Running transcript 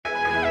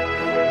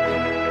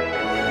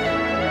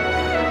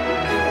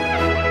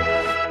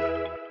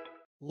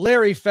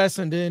Larry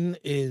Fessenden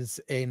is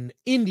an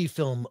indie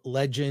film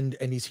legend,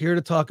 and he's here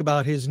to talk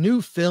about his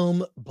new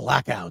film,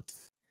 Blackout.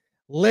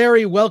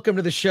 Larry, welcome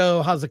to the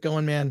show. How's it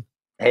going, man?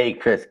 Hey,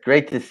 Chris,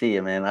 great to see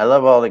you, man. I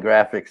love all the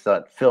graphics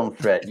on Film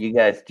Threat. You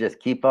guys just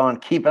keep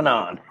on keeping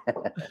on.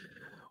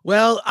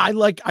 Well, I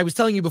was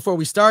telling you before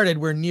we started,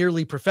 we're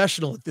nearly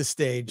professional at this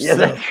stage. Yeah, So,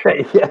 that's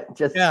right. Yeah,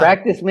 just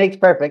practice makes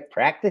perfect.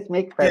 Practice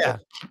makes perfect.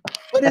 yeah.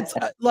 But it's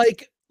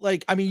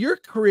I mean, your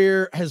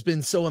career has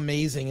been so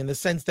amazing in the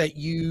sense that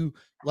you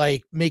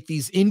make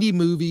these indie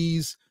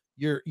movies.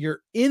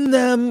 You're in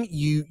them.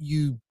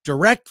 You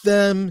direct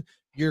them.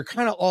 You're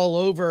kind of all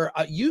over.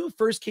 You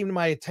first came to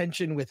my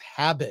attention with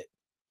Habit.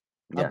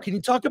 Yeah. Can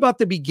you talk about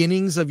the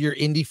beginnings of your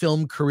indie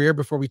film career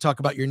before we talk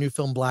about your new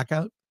film,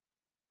 Blackout?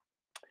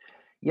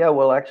 Yeah,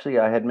 well, actually,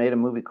 I had made a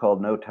movie called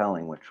No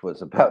Telling, which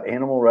was about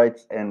animal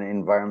rights and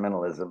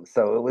environmentalism.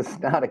 So it was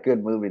not a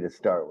good movie to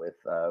start with.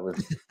 It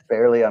was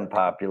fairly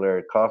unpopular.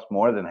 It cost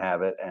more than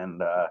Habit,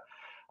 and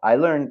I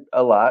learned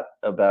a lot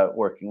about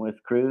working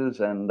with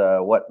crews and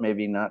what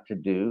maybe not to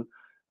do.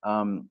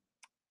 Um,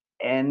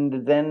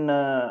 and then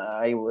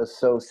I was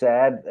so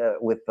sad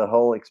with the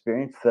whole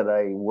experience that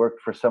I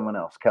worked for someone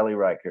else, Kelly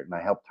Reichert, and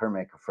I helped her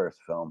make her first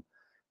film.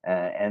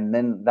 And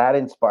then that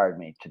inspired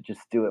me to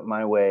just do it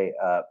my way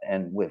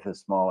and with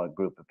as small a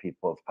group of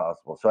people as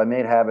possible. So I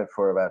made Habit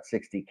for about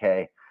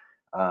 60K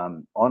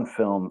on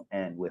film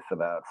and with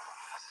about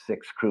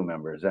 6 crew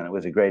members. And it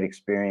was a great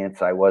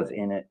experience. I was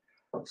in it.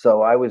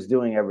 So I was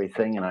doing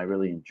everything and I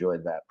really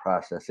enjoyed that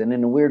process. And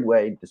in a weird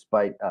way,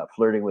 despite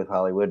flirting with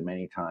Hollywood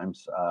many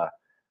times,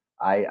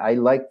 I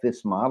like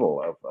this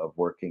model of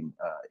working.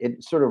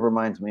 It sort of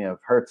reminds me of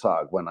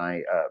Herzog when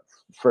I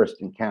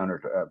first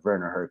encountered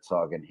Werner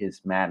Herzog, and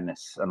his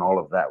madness and all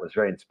of that was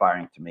very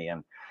inspiring to me.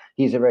 And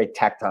he's a very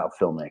tactile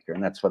filmmaker,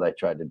 and that's what I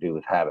tried to do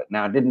with Habit.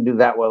 Now, I didn't do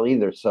that well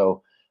either,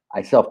 so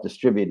I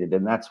self-distributed,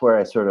 and that's where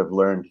I sort of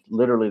learned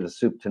literally the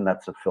soup to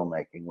nuts of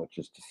filmmaking, which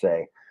is to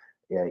say,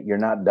 yeah, you're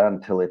not done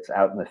till it's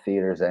out in the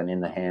theaters and in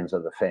the hands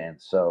of the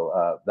fans.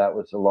 So that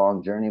was a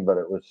long journey, but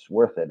it was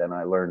worth it. And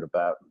I learned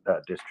about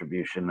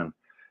distribution. And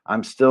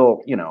I'm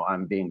still,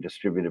 I'm being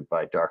distributed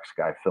by Dark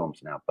Sky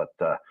Films now. But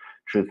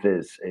truth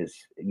is,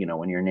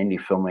 when you're an indie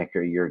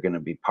filmmaker, you're going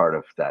to be part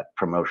of that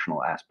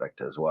promotional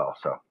aspect as well.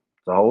 So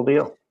it's a whole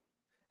deal.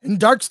 And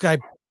Dark Sky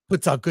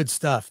puts out good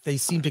stuff. They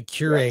seem to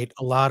curate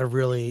a lot of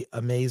really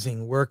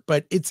amazing work.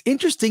 But it's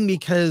interesting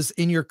because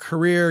in your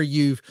career,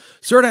 you've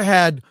sort of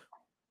had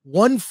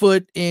one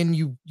foot in,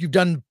 you've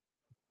done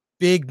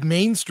big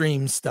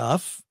mainstream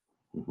stuff.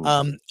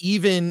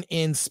 Even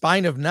in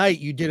Spine of Night,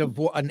 you did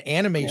an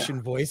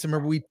animation voice. I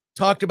remember we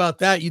talked about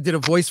that. You did a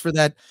voice for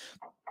that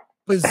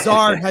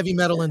bizarre heavy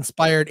metal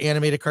inspired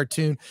animated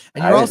cartoon.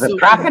 And you're also the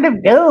Prophet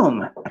of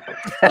Doom.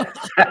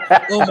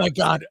 Oh my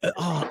God.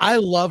 Oh, I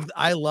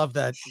love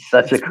that.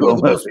 Such a cool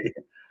movie.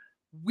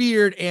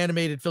 Weird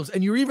animated films.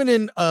 And you're even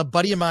in a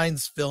buddy of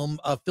mine's film,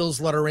 Phil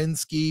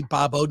Zlotarinsky,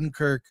 Bob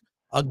Odenkirk,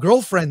 A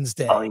Girlfriend's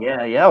Day. Oh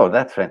yeah. Oh,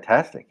 that's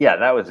fantastic. Yeah,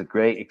 that was a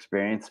great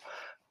experience.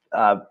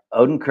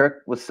 Odenkirk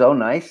was so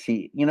nice.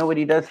 You know what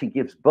he does? He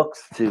gives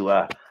books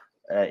to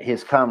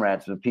his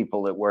comrades, the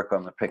people that work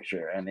on the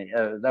picture, and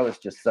that was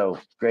just so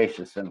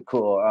gracious and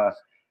cool.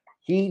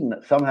 He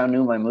somehow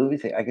knew my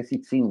movies. I guess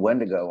he'd seen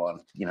Wendigo on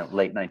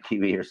late night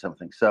TV or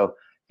something. So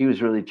he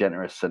was really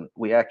generous, and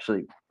we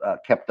actually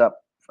kept up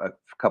a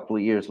couple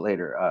of years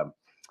later.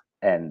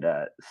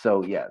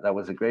 So yeah, that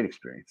was a great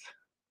experience.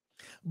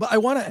 But I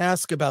want to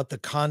ask about the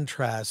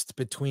contrast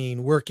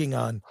between working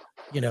on,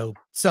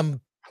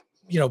 some,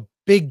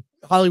 big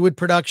Hollywood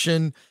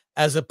production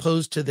as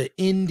opposed to the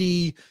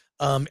indie,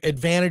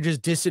 advantages,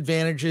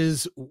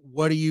 disadvantages.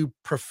 What do you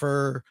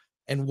prefer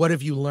and what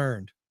have you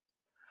learned?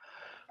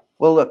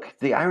 Well, look,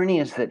 the irony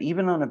is that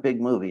even on a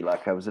big movie,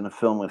 like I was in a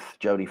film with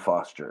Jodie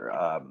Foster,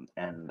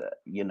 and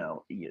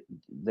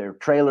there are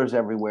trailers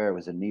everywhere. It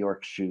was a New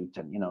York shoot,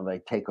 and they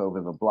take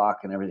over the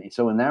block and everything.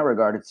 So in that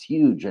regard, it's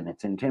huge and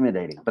it's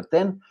intimidating. But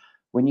then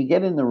when you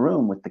get in the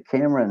room with the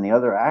camera and the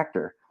other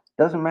actor,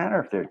 doesn't matter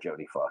if they're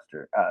Jodie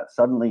Foster.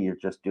 Suddenly, you're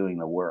just doing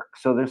the work.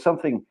 So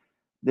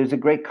there's a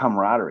great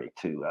camaraderie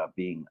to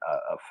being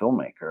a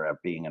filmmaker,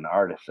 being an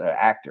artist,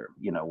 actor,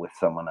 with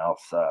someone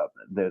else.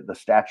 The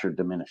stature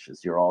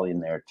diminishes. You're all in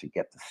there to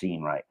get the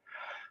scene right.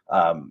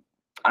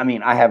 I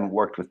mean, I haven't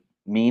worked with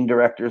mean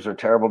directors or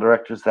terrible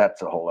directors.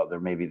 That's a whole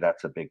other, maybe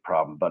that's a big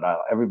problem. But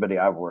everybody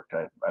I've worked,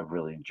 I've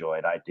really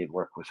enjoyed. I did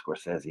work with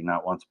Scorsese,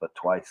 not once, but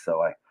twice.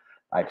 So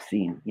I've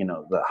seen,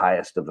 the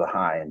highest of the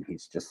high, and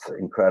he's just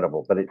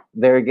incredible. But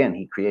there again,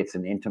 he creates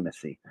an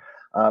intimacy.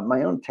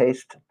 My own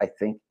taste, I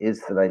think,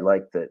 is that I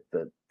like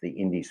the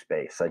indie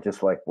space. I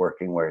just like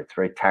working where it's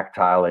very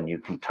tactile and you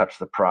can touch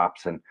the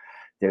props and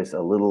there's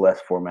a little less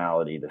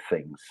formality to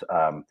things.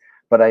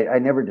 But I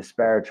never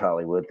disparage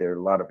Hollywood. There are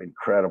a lot of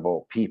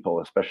incredible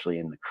people, especially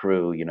in the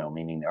crew,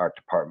 meaning the art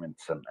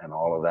departments and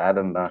all of that.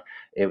 And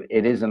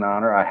it is an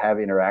honor. I have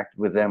interacted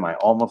with them. I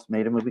almost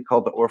made a movie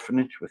called The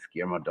Orphanage with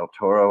Guillermo del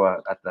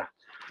Toro at the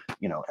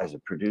as a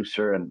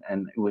producer, and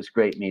it was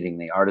great meeting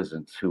the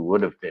artisans who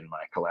would have been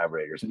my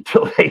collaborators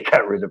until they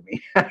got rid of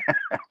me.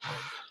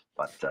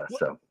 But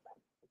so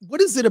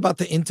What is it about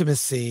the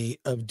intimacy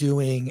of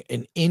doing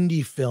an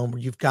indie film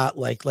where you've got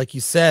like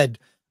you said,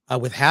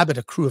 with Habit,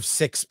 a crew of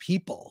 6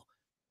 people?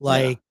 yeah,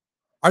 Like,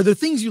 are there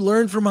things you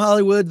learned from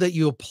Hollywood that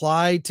you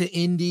apply to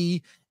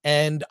indie?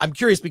 And I'm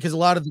curious because a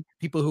lot of the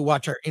people who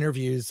watch our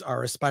interviews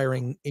are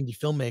aspiring indie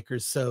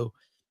filmmakers. So,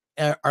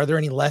 are there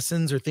any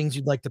lessons or things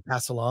you'd like to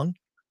pass along?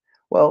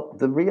 well,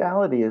 the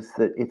reality is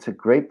that it's a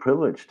great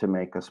privilege to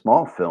make a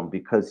small film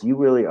because you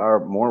really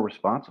are more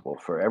responsible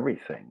for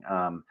everything.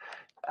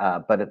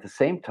 But at the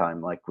same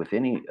time, like with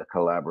any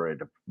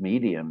collaborative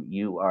medium,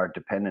 you are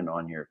dependent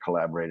on your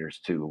collaborators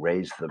to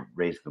raise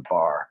the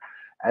bar.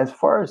 As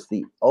far as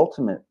the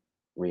ultimate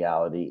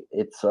reality,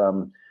 it's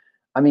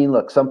I mean,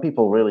 look, some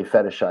people really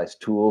fetishize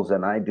tools,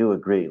 and I do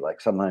agree. Like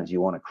sometimes you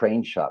want a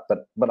crane shot,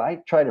 but I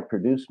try to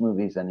produce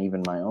movies and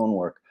even my own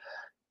work.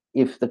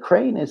 If the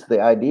crane is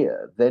the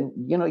idea, then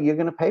you're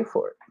going to pay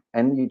for it,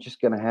 and you're just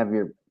going to have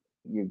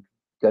you're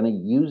going to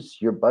use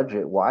your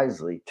budget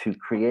wisely to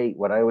create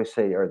what I always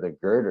say are the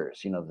girders,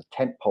 the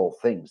tent pole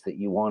things that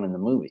you want in the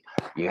movie.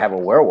 You have a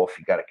werewolf,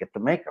 you got to get the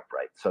makeup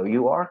right, so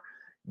you are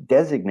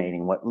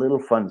designating what little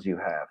funds you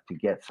have to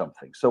get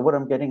something. So what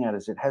I'm getting at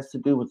is it has to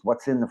do with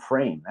what's in the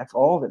frame. That's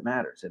all that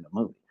matters in a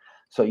movie.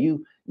 So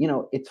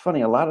it's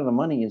funny, a lot of the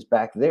money is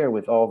back there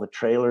with all the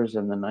trailers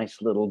and the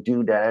nice little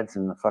doodads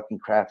and the fucking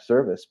craft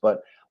service,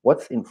 but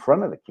what's in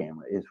front of the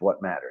camera is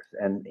what matters.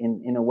 And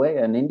in a way,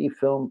 an indie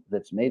film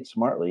that's made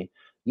smartly,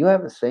 you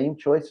have the same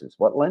choices.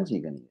 What lens are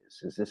you going to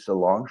use? Is this a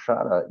long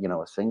shot, a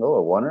single,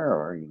 a oneer,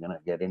 or are you going to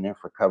get in there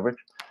for coverage?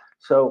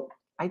 So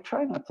I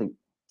try not to.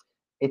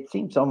 It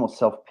seems almost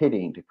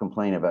self-pitying to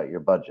complain about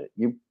your budget.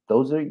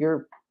 Those are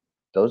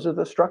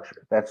the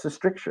structure. That's the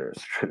stricture,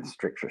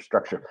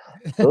 structure.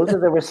 Those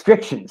are the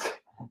restrictions.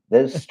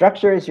 The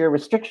structure is your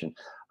restriction.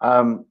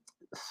 That's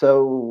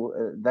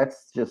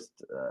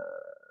just,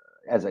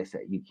 as I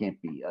say, you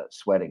can't be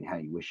sweating how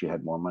you wish you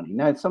had more money.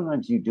 Now,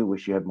 sometimes you do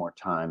wish you had more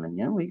time, and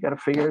you got to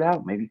figure it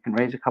out. Maybe you can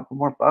raise a couple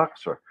more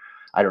bucks, or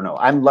I don't know.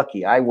 I'm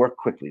lucky. I work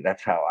quickly.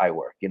 That's how I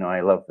work.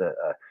 I love the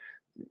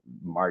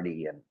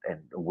Marty and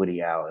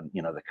Woody Allen,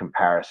 the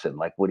comparison.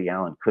 Like Woody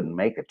Allen couldn't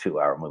make a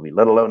 2-hour movie,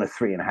 let alone a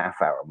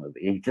 3.5-hour movie.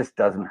 He just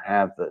doesn't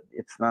have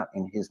it's not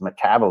in his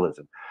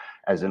metabolism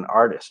as an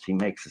artist. He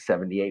makes a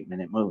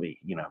 78-minute movie,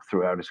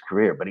 throughout his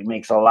career, but he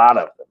makes a lot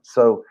of them.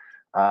 So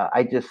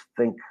I just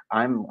think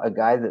I'm a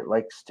guy that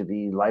likes to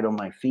be light on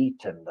my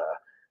feet and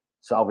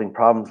solving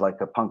problems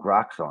like a punk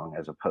rock song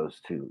as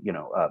opposed to,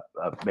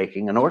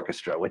 making an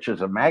orchestra, which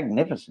is a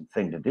magnificent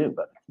thing to do,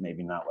 but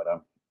maybe not what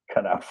I'm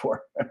cut out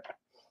for.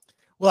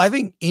 Well, I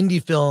think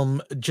indie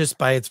film, just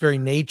by its very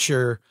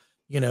nature,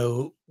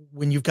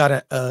 when you've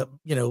got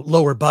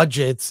lower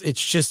budgets,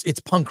 it's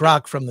punk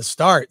rock from the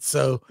start.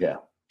 So, Yeah,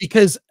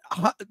 because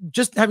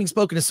just having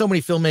spoken to so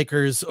many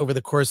filmmakers over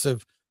the course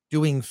of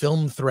doing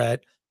Film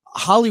Threat,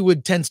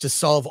 Hollywood tends to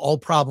solve all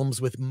problems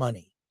with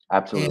money.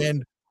 absolutely.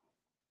 And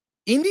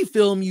indie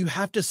film, you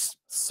have to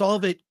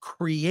solve it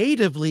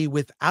creatively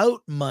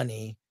without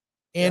money.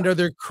 And Yeah. are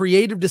there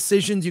creative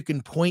decisions you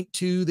can point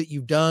to that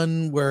you've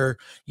done where,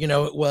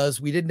 it was,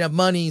 we didn't have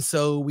money,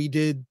 so we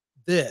did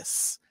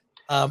this?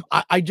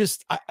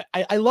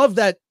 I love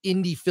that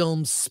indie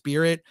film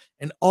spirit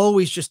and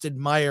always just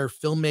admire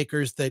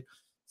filmmakers that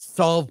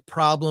solve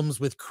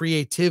problems with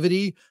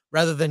creativity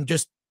rather than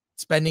just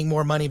spending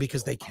more money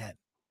because they can.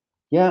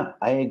 Yeah,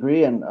 I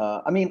agree. And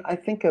I mean, I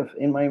think of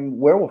in my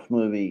werewolf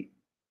movie,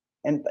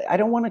 and I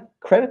don't want to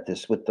credit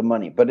this with the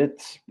money, but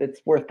it's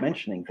worth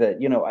mentioning that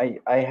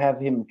I have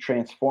him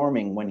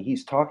transforming when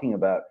he's talking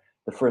about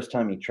the first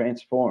time he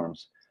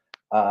transforms.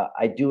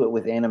 I do it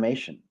with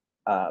animation,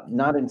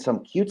 not in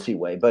some cutesy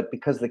way, but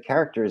because the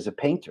character is a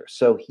painter,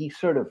 so he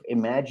sort of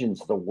imagines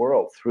the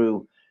world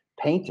through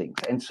paintings,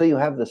 and so you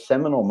have the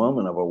seminal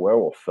moment of a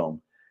werewolf film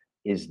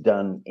is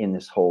done in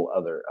this whole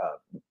other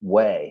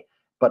way.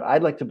 But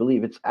I'd like to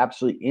believe it's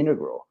absolutely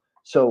integral.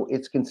 So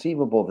it's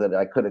conceivable that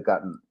I could have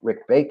gotten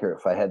Rick Baker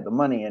if I had the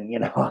money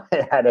and I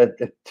had a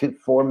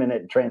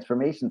 4-minute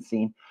transformation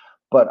scene.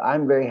 But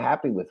I'm very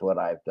happy with what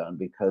I've done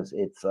because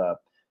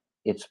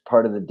it's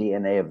part of the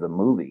DNA of the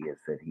movie is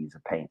that he's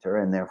a painter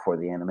and therefore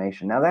the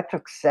animation. Now that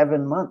took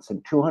 7 months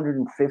and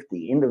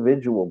 250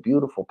 individual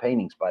beautiful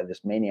paintings by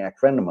this maniac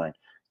friend of mine,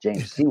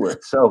 James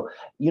Seward. So,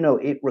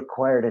 it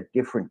required a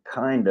different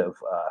kind of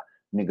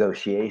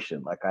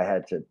negotiation. Like I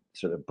had to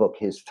sort of book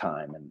his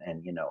time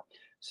and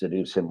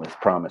seduce him with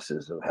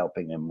promises of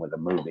helping him with a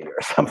movie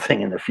or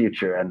something in the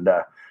future. And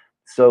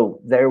so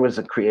there was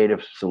a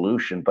creative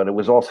solution, but it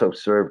was also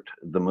served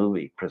the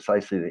movie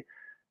precisely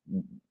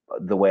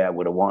the way I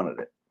would have wanted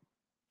it.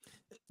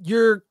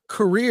 Your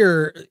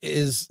career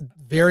is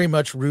very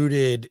much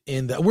rooted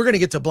in we're going to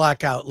get to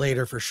Blackout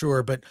later for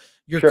sure, but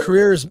your Sure.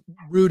 career is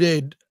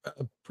rooted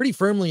pretty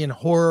firmly in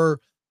horror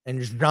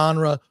and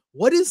genre.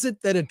 What is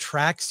it that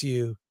attracts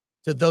you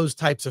to those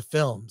types of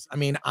films? I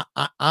mean,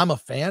 I'm a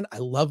fan. I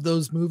love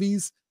those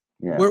movies,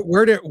 Yeah.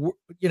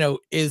 you know,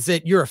 is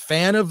it you're a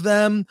fan of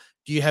them?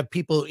 Do you have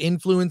people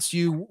influence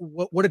you?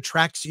 What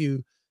attracts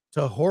you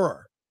to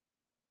horror?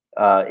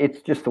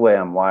 It's just the way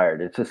I'm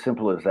wired. It's as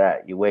simple as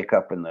that. You wake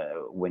up in the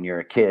when you're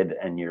a kid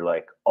and you're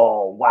like,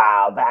 "Oh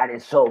wow, that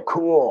is so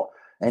cool."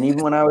 And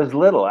even when I was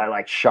little, I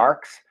like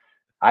sharks.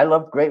 I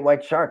loved great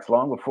white sharks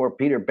long before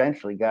Peter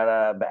Benchley got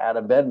out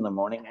of bed in the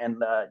morning.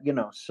 And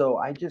so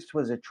I just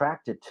was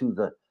attracted to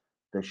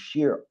the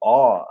sheer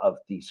awe of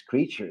these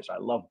creatures. I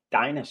love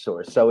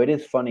dinosaurs, so it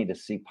is funny to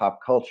see pop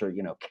culture,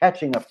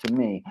 catching up to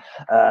me.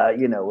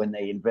 When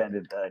they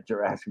invented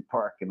Jurassic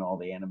Park and all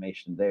the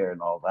animation there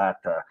and all that.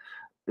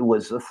 It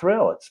was a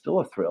thrill. It's still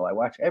a thrill. I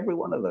watch every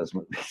one of those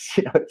movies.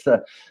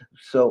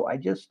 So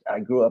I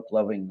grew up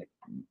loving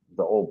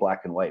the old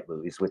black and white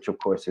movies, which of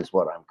course is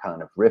what I'm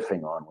kind of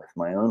riffing on with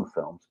my own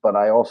films. But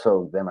I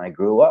also then I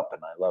grew up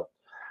and I love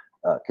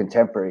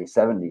contemporary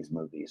 '70s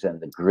movies and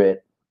the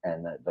grit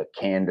and the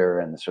candor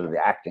and the sort of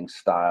the acting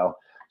style.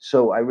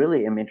 So I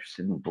really am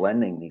interested in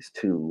blending these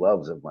two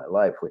loves of my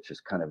life, which is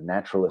kind of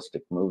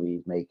naturalistic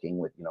movie making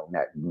with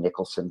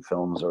Nicholson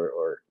films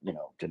or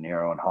De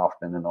Niro and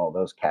Hoffman and all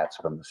those cats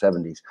from the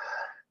 '70s,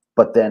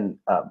 but then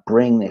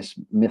bring this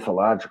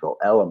mythological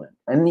element.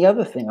 And the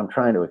other thing I'm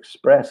trying to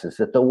express is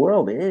that the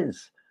world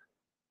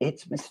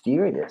it's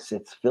mysterious.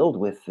 It's filled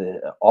with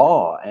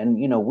awe, and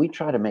we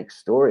try to make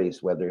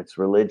stories, whether it's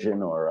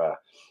religion or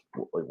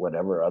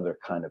whatever other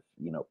kind of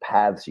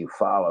paths you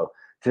follow,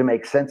 to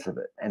make sense of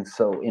it. And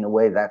so, in a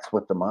way, that's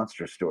what the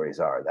monster stories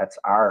are. That's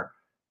our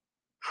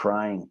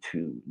trying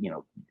to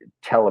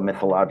tell a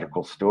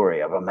mythological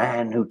story of a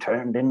man who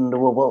turned into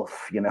a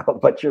wolf.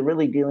 But you're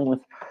really dealing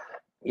with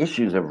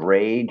issues of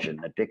rage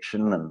and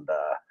addiction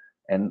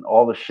and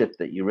all the shit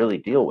that you really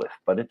deal with.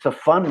 But it's a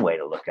fun way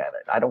to look at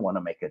it. I don't want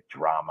to make a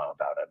drama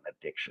about an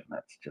addiction.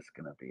 That's just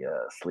going to be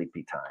a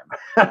sleepy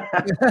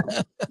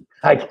time.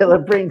 I gotta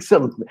bring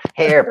some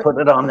hair, put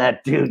it on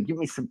that dude. Give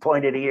me some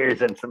pointed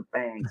ears and some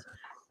fangs.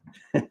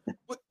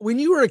 When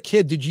you were a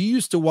kid, did you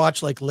used to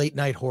watch like late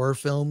night horror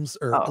films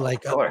or Oh, of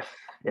like course.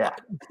 Yeah.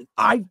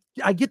 I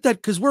get that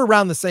because we're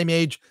around the same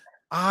age. Yeah.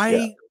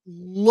 I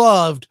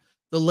loved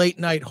the late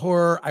night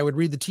horror. I would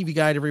read the TV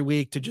Guide every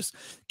week to just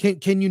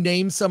can you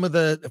name some of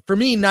the for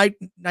me,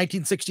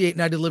 1968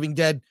 Night of the Living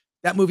Dead,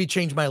 that movie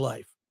changed my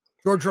life.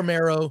 George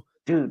Romero,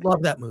 Dude,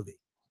 love that movie.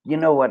 you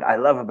know what I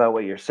love about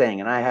what you're saying,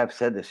 and I have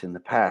said this in the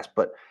past,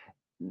 but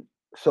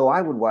so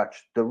I would watch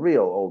the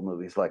real old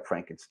movies like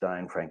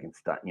Frankenstein,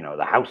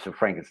 The House of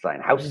Frankenstein,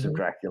 House of Mhm.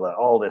 Dracula,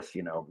 all this,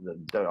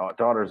 the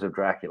Daughters of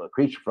Dracula,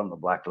 Creature from the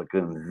Black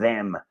Lagoon,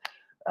 Them,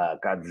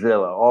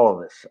 Godzilla, all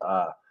of this.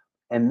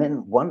 And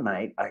then one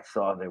night I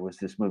saw there was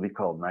this movie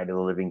called Night of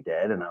the Living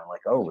Dead, and I'm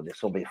like, oh,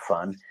 this will be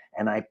fun.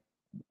 And I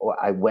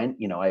went,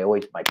 I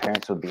always, my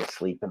parents would be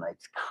asleep and I'd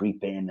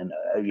creep in and,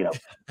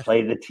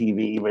 play the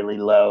TV really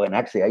low. And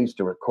actually, I used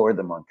to record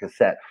them on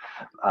cassette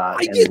I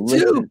and did too.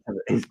 listen to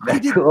it. Is I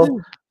that did cool?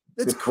 too.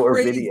 That's Before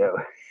crazy. video.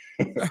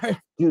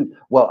 Dude,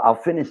 well, I'll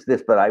finish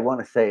this, but I want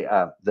to say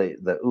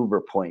the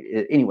Uber point.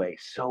 Anyway,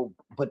 so,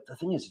 but the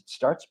thing is, it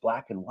starts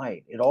black and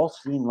white. It all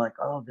seemed like,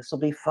 oh, this will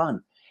be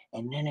fun.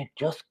 And then it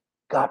just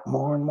got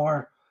more and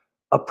more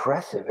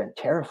oppressive and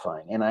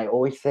terrifying. And I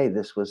always say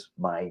this was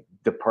my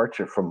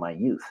departure from my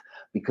youth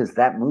because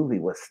that movie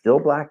was still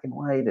black and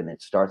white. And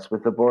it starts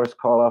with the Boris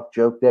Karloff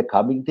joke, they're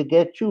coming to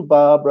get you,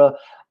 Barbara.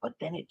 But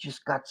then it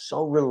just got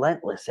so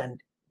relentless and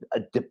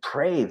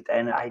depraved.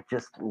 And I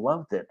just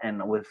loved it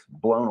and was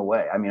blown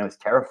away. I mean, I was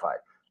terrified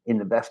in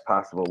the best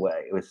possible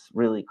way. It was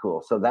really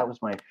cool. So that was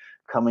my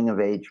coming of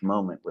age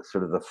moment with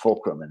sort of the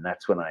fulcrum. And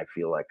that's when I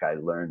feel like I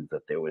learned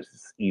that there was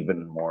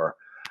even more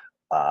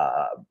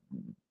uh,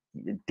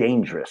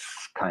 dangerous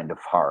kind of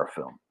horror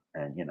film,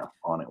 and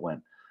on it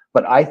went.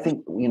 But I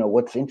think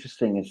what's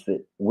interesting is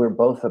that we're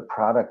both a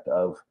product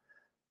of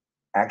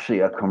actually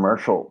a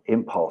commercial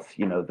impulse.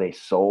 They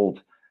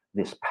sold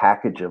this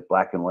package of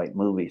black and white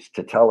movies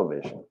to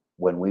television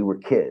when we were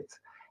kids,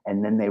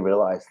 and then they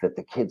realized that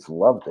the kids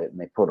loved it and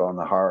they put on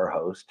the horror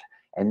host,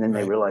 and then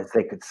they Right. realized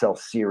they could sell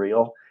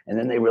cereal, and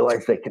then they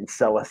realized they can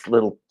sell us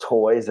little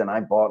toys, and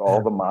I bought all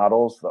Yeah. the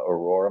models, the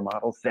Aurora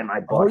models. Then I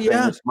Oh, bought yeah.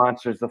 Famous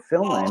Monsters of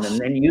Filmland, and Oh,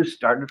 then you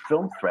started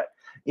Film Threat.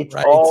 It's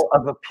right. all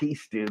of a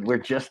piece, dude. We're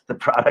just the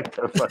product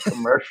of a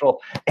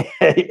commercial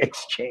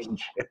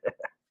exchange.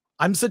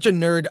 I'm such a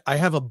nerd. I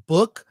have a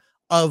book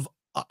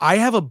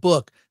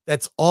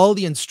that's all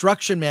the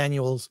instruction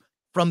manuals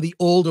from the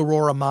old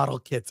Aurora model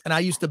kits, and I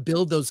used to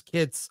build those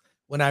kits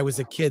when I was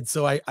a kid,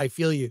 so I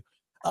feel you.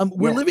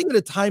 We're Yeah, living at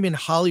a time in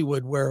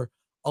Hollywood where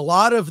a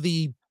lot of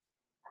the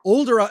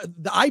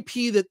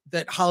IP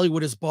that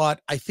Hollywood has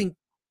bought, I think,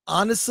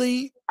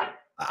 honestly,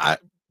 I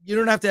you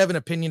don't have to have an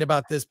opinion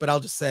about this, but I'll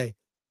just say,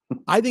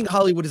 I think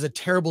Hollywood is a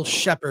terrible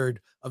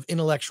shepherd of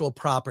intellectual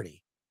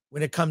property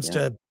when it comes yeah,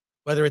 to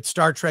whether it's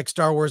Star Trek,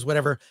 Star Wars,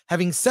 whatever.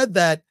 Having said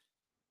that,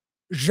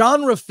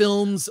 genre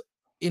films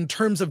in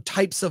terms of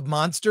types of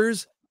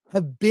monsters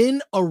have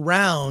been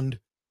around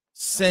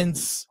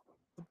since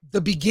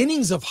the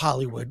beginnings of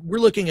Hollywood. We're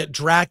looking at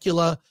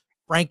Dracula,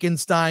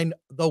 Frankenstein,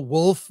 the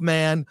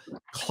Wolfman,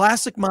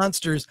 classic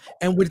monsters.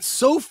 And what's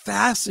so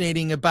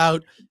fascinating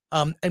about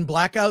and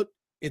Blackout,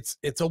 it's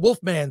a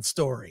Wolfman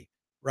story,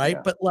 right?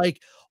 Yeah. But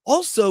like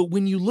also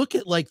when you look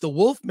at like the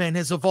Wolfman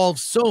has evolved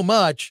so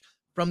much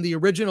from the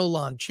original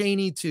Lon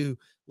Chaney to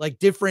like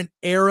different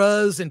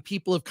eras, and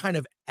people have kind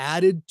of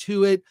added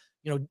to it.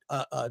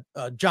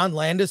 John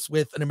Landis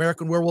with An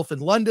American Werewolf in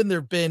London.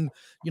 There've been,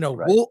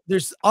 Right.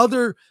 there's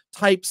other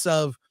types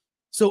of.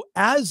 So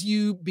as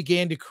you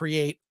began to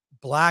create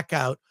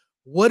Blackout,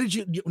 what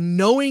did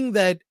knowing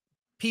that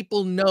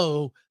people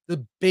know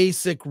the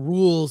basic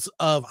rules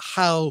of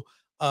how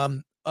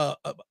a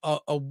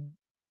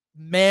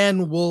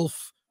man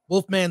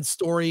wolfman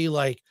story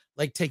like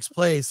takes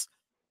place,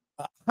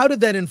 how did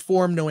that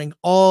inform knowing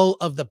all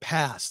of the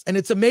past? And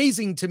it's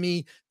amazing to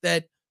me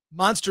that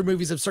monster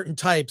movies of certain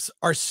types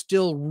are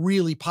still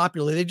really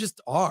popular. They just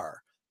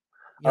are.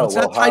 Oh, It's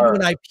well, not tied to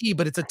an horror. IP,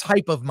 but it's a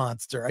type of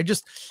monster. I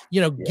just,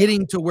 Yeah.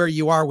 getting to where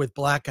you are with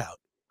Blackout.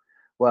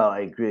 Well, I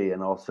agree,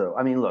 and also,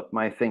 I mean, look,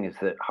 my thing is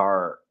that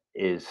horror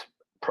is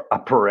a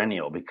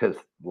perennial because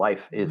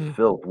life is Mhm.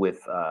 filled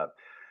with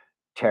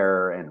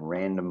terror and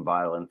random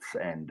violence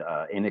and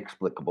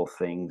inexplicable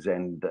things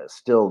and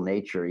still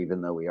nature,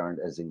 even though we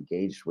aren't as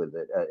engaged with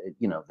it.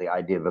 The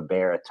idea of a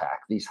bear attack,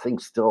 these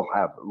things still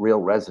have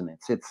real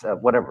resonance. It's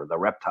whatever, the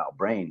reptile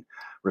brain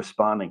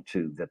responding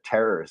to the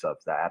terrors of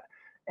that.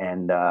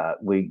 And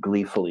we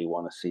gleefully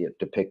want to see it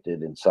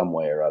depicted in some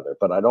way or other.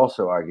 But I'd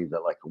also argue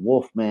that, like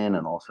Wolfman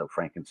and also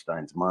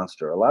Frankenstein's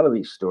monster, a lot of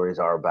these stories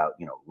are about,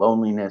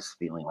 loneliness,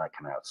 feeling like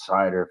an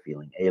outsider,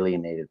 feeling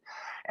alienated,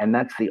 and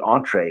that's the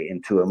entree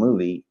into a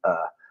movie.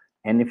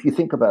 And if you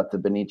think about the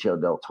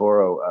Benicio del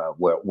Toro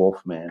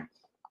Wolfman,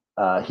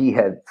 he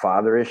had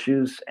father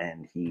issues,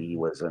 and he Mhm.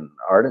 was an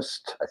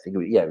artist. I think,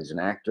 yeah, he was an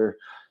actor,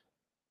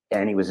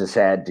 and he was a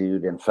sad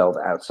dude and felt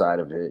outside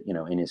of it,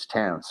 in his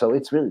town. So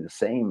it's really the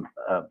same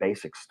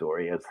basic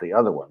story as the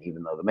other one,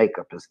 even though the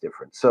makeup is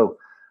different. So,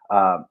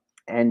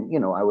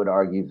 and I would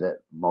argue that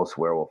most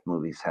werewolf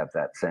movies have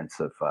that sense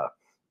of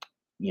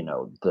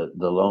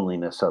the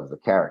loneliness of the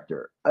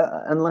character,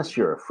 unless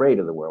you're afraid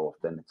of the werewolf,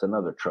 then it's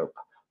another trope.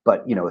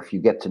 But if you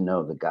get to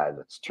know the guy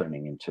that's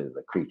turning into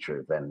the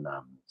creature, then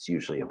it's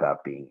usually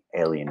about being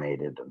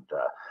alienated and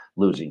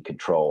losing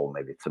control.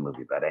 Maybe it's a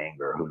movie about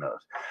anger, who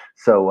knows.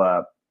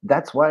 So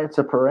that's why it's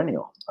a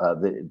perennial.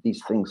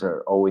 These things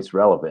are always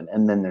relevant,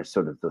 and then there's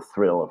sort of the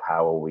thrill of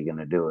how are we going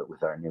to do it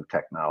with our new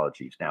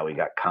technologies. Now we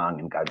got Kong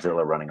and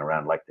Godzilla running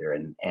around like they're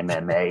in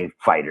MMA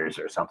fighters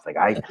or something.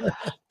 I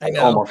I I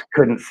know. almost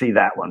couldn't see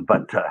that one,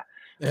 but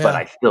Yeah.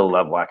 I still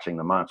love watching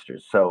the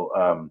monsters. So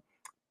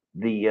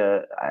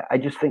I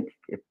just think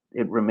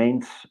it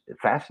remains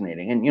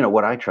fascinating. And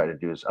what I try to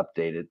do is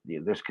update it.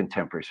 There's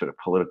contemporary sort of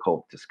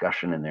political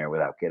discussion in there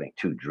without getting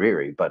too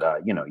dreary. But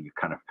you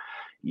kind of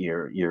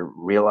you're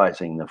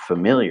realizing the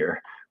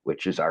familiar,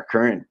 which is our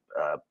current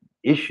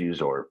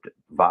issues or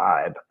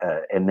vibe,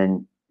 and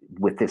then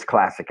with this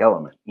classic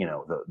element,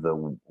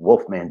 the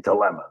Wolfman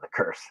dilemma, the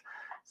curse.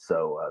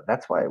 So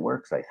that's why it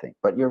works, I think.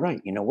 But you're right.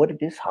 You know what it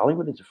is?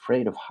 Hollywood is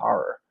afraid of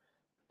horror.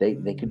 They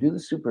could Mm. do the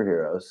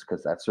superheroes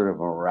because that's sort of a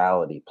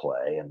morality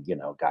play, and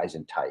guys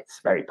in tights,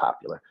 very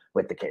popular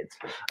with the kids.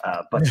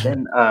 But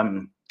then,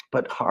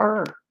 but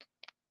horror,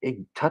 it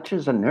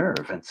touches a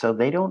nerve, and so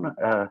they don't.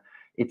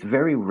 It's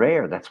very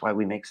rare. That's why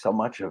we make so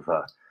much of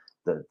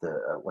the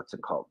what's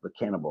it called, the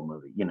cannibal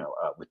movie,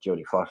 with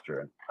Jodie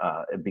Foster,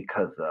 and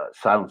because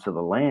Silence of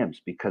the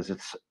Lambs, because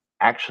it's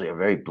actually a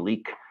very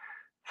bleak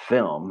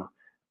film,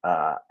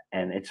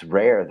 and it's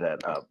rare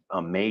that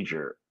a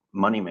major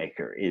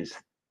moneymaker is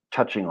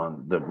touching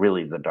on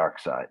the dark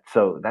side.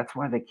 So that's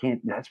why they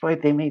can't. That's why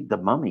they made The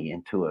Mummy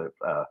into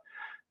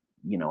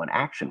an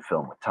action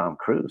film with Tom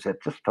Cruise.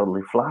 It just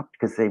totally flopped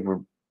because they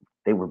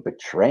were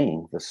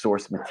betraying the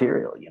source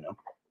material.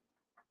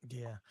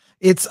 Yeah.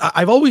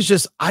 I've always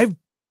just I've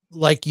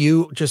like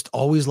you just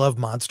always loved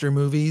monster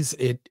movies.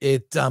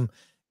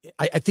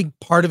 I think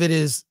part of it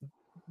is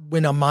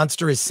when a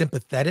monster is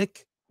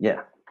sympathetic,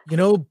 Yeah,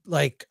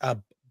 like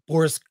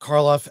Boris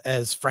Karloff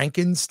as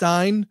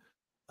Frankenstein.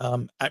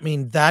 I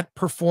mean that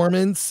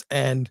performance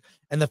and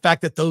the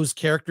fact that those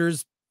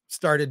characters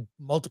started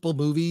multiple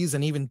movies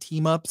and even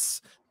team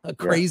ups, yeah,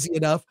 crazy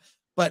enough.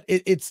 But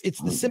it's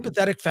the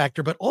sympathetic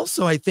factor, but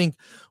also I think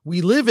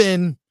we live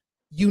in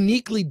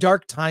uniquely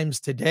dark times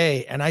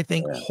today, and I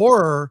think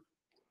yeah,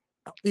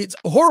 it's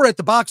horror at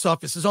the box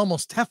office is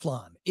almost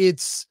Teflon.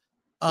 It's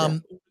yeah,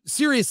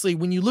 seriously,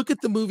 when you look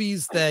at the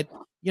movies that,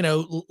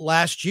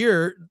 last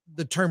year,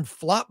 the term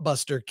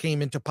flopbuster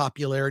came into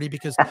popularity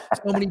because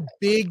so many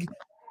big,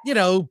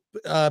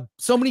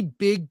 so many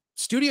big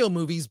studio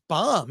movies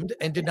bombed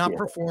and did not yeah.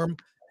 perform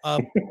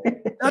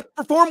not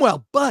perform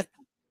well, but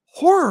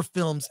horror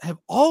films have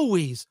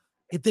always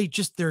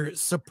they're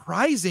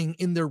surprising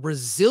in their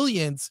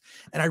resilience,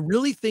 and I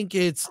really think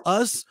it's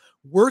us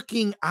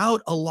working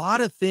out a lot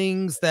of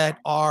things that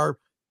are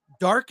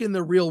dark in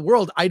the real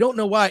world. I don't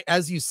know why,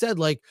 as you said,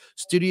 like,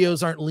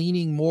 studios aren't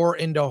leaning more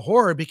into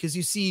horror because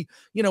you see,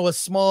 a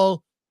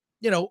small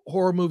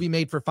horror movie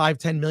made for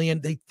 5-10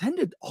 million, they tend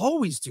to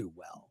always do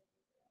well.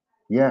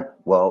 Yeah,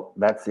 well,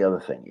 that's the other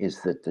thing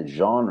is that the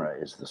genre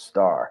is the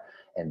star,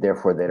 and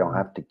therefore they don't Mhm.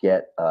 have to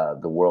get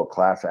the world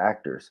class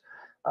actors,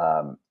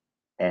 um,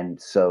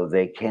 and so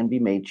they can be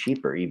made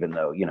cheaper. Even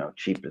though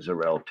cheap is a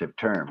relative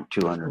term, Right.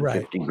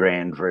 250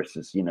 grand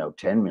versus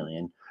 10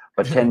 million,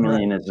 but 10 Right.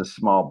 million is a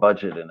small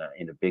budget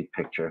in a big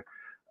picture,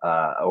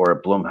 or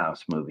a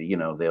Blumhouse movie.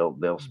 They'll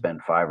Mhm.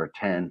 spend 5 or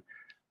 10.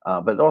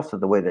 But also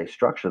the way they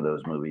structure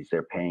those movies,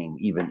 they're paying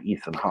even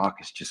Ethan Hawke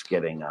is just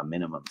getting a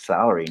minimum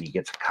salary and he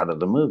gets a cut of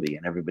the movie,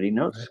 and everybody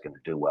knows Right. it's going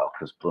to do well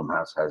because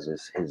Blumhouse has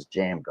his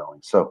jam going.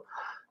 So,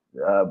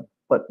 uh,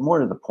 but more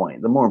to the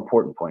point, the more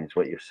important point is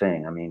what you're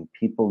saying. I mean,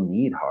 people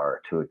need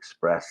horror to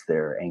express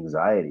their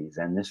anxieties,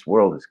 and this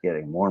world is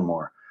getting more and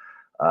more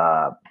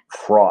uh,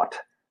 fraught.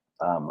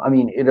 I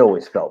mean, it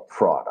always felt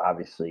fraught.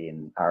 Obviously,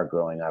 in our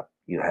growing up,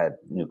 you had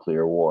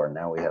nuclear war, and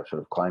now we have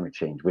sort of climate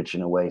change, which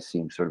in a way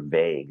seems sort of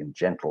vague and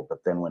gentle.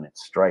 But then when it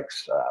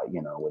strikes,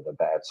 with a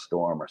bad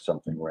storm or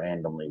something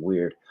randomly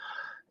weird,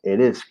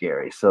 it is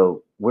scary.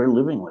 So we're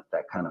living with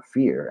that kind of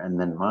fear. And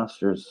then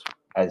monsters,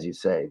 as you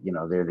say,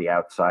 they're the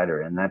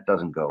outsider, and that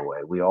doesn't go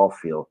away. We all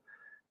feel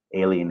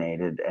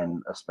alienated,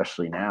 and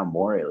especially now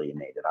more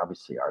alienated.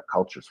 Obviously our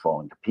culture's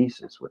falling to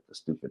pieces with the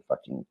stupid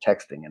fucking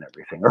texting and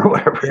everything or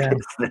whatever it Yeah.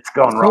 is that's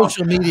gone wrong.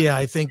 Social media,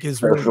 I think,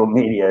 is really Social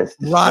media is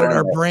rotted destroying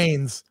our it.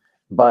 brains.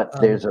 But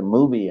Um, there's a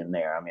movie in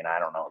there. I mean, I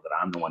don't know that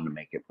I'm the one to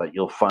make it, but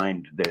you'll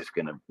find there's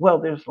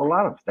a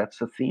lot of that's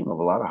the theme of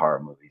a lot of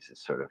horror movies is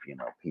sort of,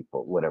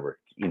 people, whatever,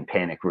 in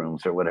panic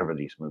rooms or whatever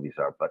these movies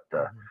are. But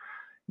mhm.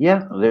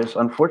 yeah, there's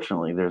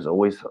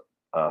always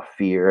a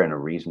fear and a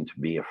reason to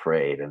be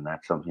afraid, and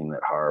that's something that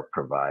horror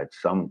provides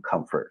some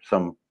comfort,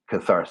 some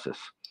catharsis.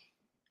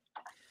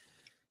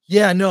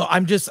 Yeah, no,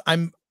 I'm just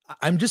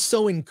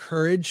so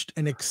encouraged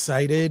and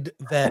excited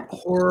that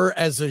horror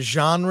as a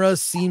genre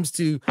seems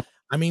to,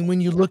 I mean, when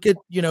you look at,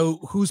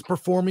 who's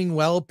performing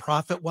well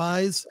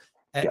profit-wise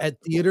Yeah. at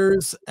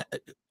theaters,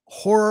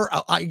 horror,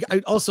 I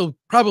also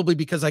probably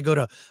because I go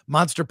to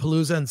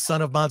Monsterpalooza and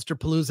Son of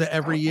Monsterpalooza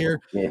every year.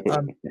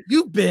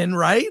 You've been,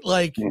 right?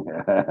 Like,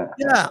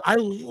 yeah,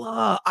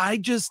 I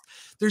just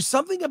there's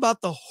something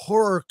about the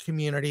horror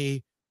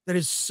community that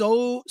is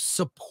so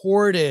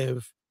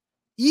supportive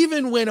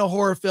even when a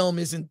horror film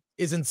isn't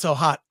so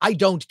hot. I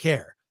don't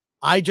care.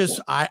 I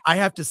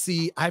have to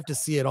see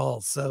it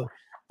all. So,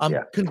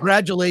 Yeah.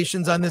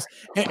 congratulations on this.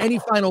 Any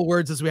final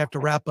words as we have to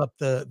wrap up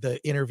the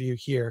interview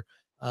here?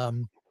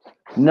 Um,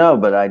 No,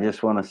 but I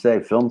just want to say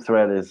Film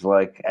Threat is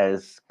like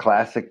as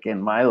classic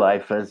in my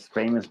life as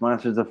Famous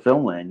Monsters of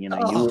Filmland. You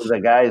oh, were the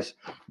guys.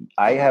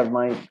 I have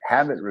my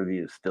Habit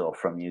reviews still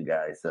from you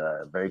guys,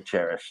 very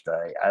cherished.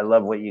 I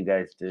love what you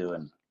guys do,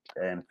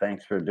 and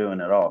thanks for doing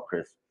it all,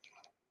 Chris.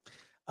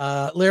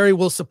 Larry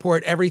will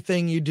support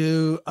everything you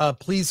do.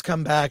 Please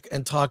come back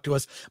and talk to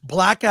us.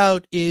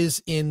 Blackout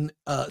is in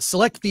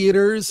select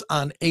theaters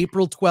on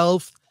April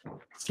 12th.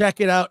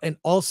 Check it out, and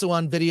also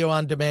on video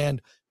on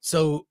demand.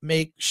 So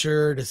make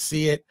sure to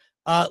see it.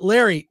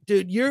 Larry,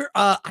 dude,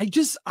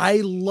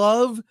 I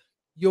love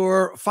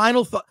your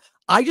final thought.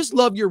 I just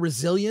love your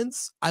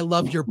resilience. I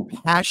love your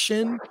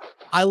passion.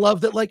 I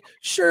love that, like,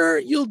 sure,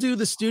 you'll do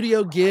the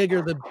studio gig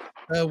or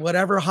the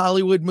whatever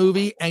Hollywood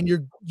movie, and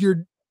you're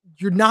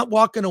not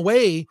walking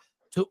away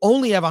to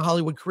only have a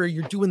Hollywood career.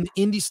 You're doing the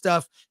indie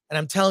stuff, and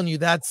I'm telling you,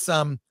 that's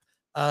uh,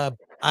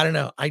 I don't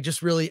know. I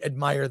just really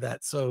admire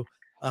that. So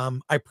I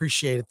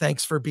appreciate it.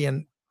 Thanks for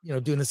being,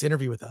 doing this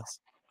interview with us.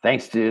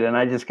 Thanks, dude. And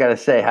I just got to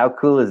say, how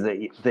cool is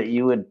that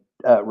you would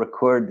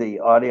record the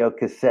audio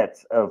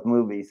cassettes of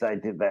movies? I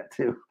did that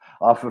too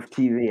off of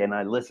TV, and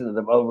I listened to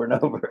them over and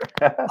over.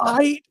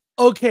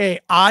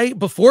 I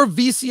before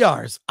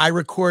VCRs, I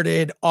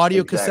recorded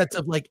audio cassettes Exactly.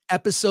 of like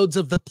episodes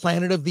of the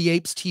Planet of the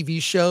Apes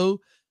TV show,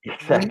 late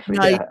Exactly.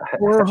 night Yeah.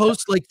 horror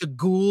hosts like the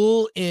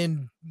Ghoul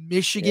in Yeah.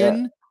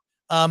 Michigan.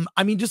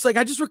 I mean, just like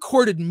I just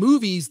recorded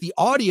movies, the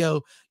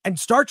audio and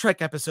Star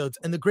Trek episodes.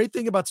 And the great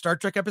thing about Star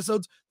Trek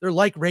episodes, they're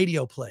like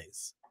radio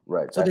plays.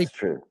 Right. So they That's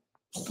true.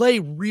 play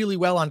really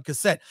well on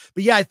cassette.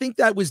 But yeah, I think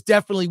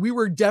we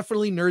were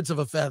definitely nerds of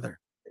a feather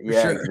for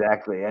Yeah, sure.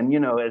 exactly. And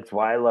it's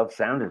why I love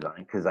sound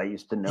design because I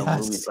used to know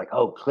movies Yes. like,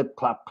 oh, clip,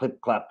 clop, clip,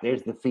 clop.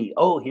 There's the feet.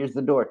 Oh, here's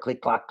the door.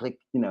 Click, clock, click.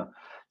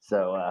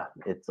 So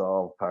it's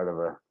all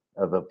part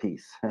of a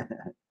piece.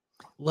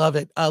 Love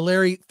it.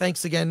 Larry,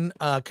 thanks again.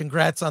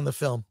 Congrats on the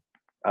film.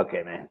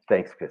 Okay, man.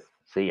 Thanks, Chris.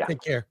 See ya.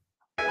 Take care.